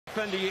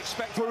Defender, you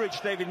expect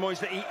courage, David Moyes,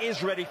 that he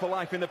is ready for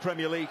life in the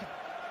Premier League.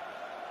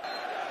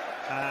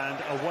 And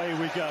away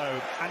we go.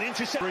 An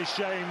intercept. Reece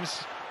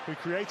James, who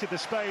created the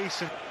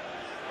space. And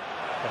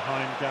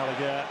behind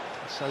Gallagher,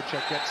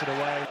 Soucek gets it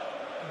away.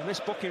 And this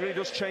booking really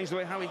does change the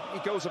way how he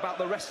goes about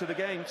the rest of the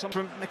game.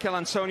 Something from Mikel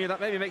Antonio that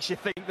maybe makes you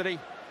think that he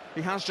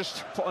has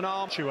just put an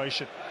arm.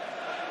 Situation.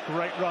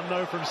 Great run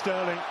though from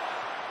Sterling.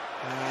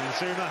 And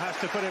Zuma has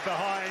to put it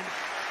behind.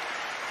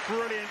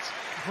 Brilliant.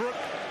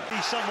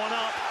 He's someone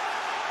up.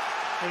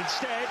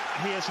 Instead,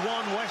 he has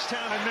won West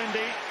Ham, and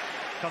Mendy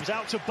comes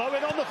out to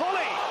Bowen on the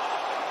volley.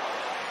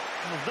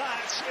 Well,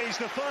 that is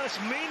the first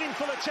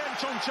meaningful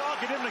attempt on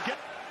target in the game.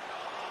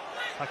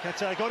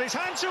 Paqueta got his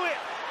hand to it,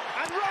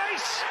 and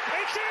Rice,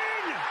 it's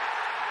in!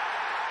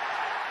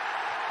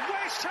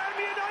 West Ham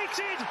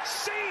United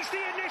seize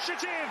the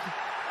initiative,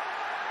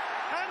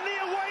 and the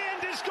away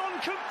end has gone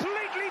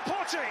completely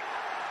potty.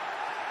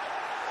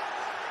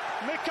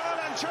 Mikel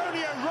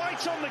Antonio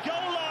right on the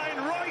goal line.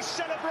 Rice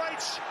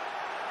celebrates.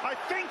 I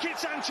think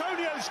it's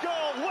Antonio's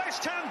goal.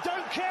 West Ham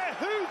don't care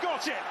who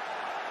got it.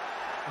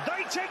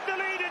 They take the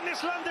lead in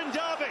this London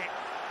derby.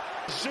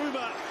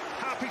 Zuma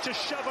happy to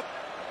shove up.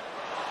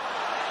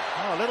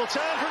 Oh, a little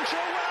turn from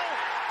Chilwell.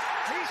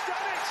 He's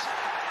done it.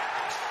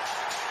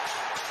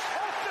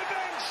 Off the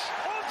bench,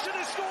 onto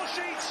the score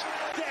sheet.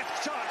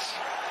 Deft touch.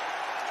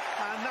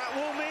 And that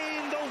will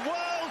mean the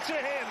world to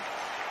him.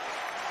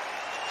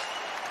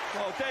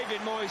 Well, David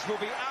Moyes will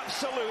be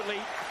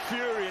absolutely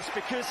furious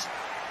because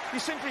you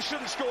simply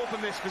shouldn't score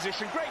from this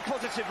position. Great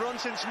positive run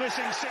since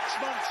missing 6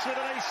 months with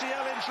an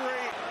ACL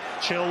injury.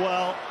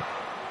 Chilwell.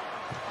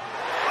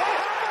 Oh,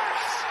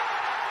 Havertz!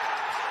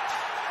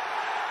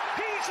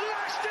 He's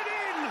lashed it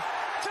in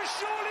to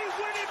surely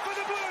win it for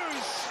the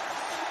Blues.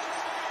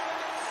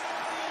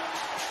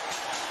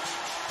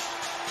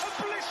 A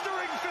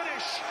blistering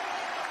finish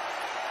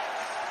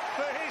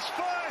for his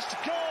first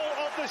goal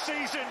of the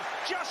season.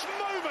 Just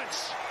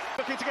moments.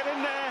 Looking to get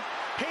in there.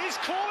 Here's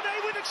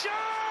Cornet with a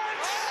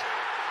chance!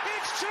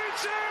 It's 2-2,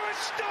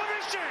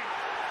 astonishing!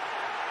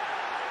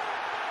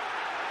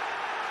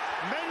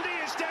 Mendy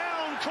is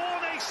down,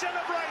 Cornet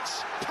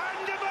celebrates,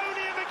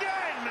 pandemonium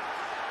again!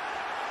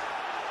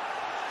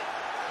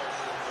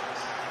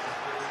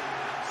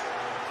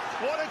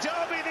 What a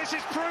derby this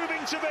is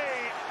proving to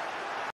be!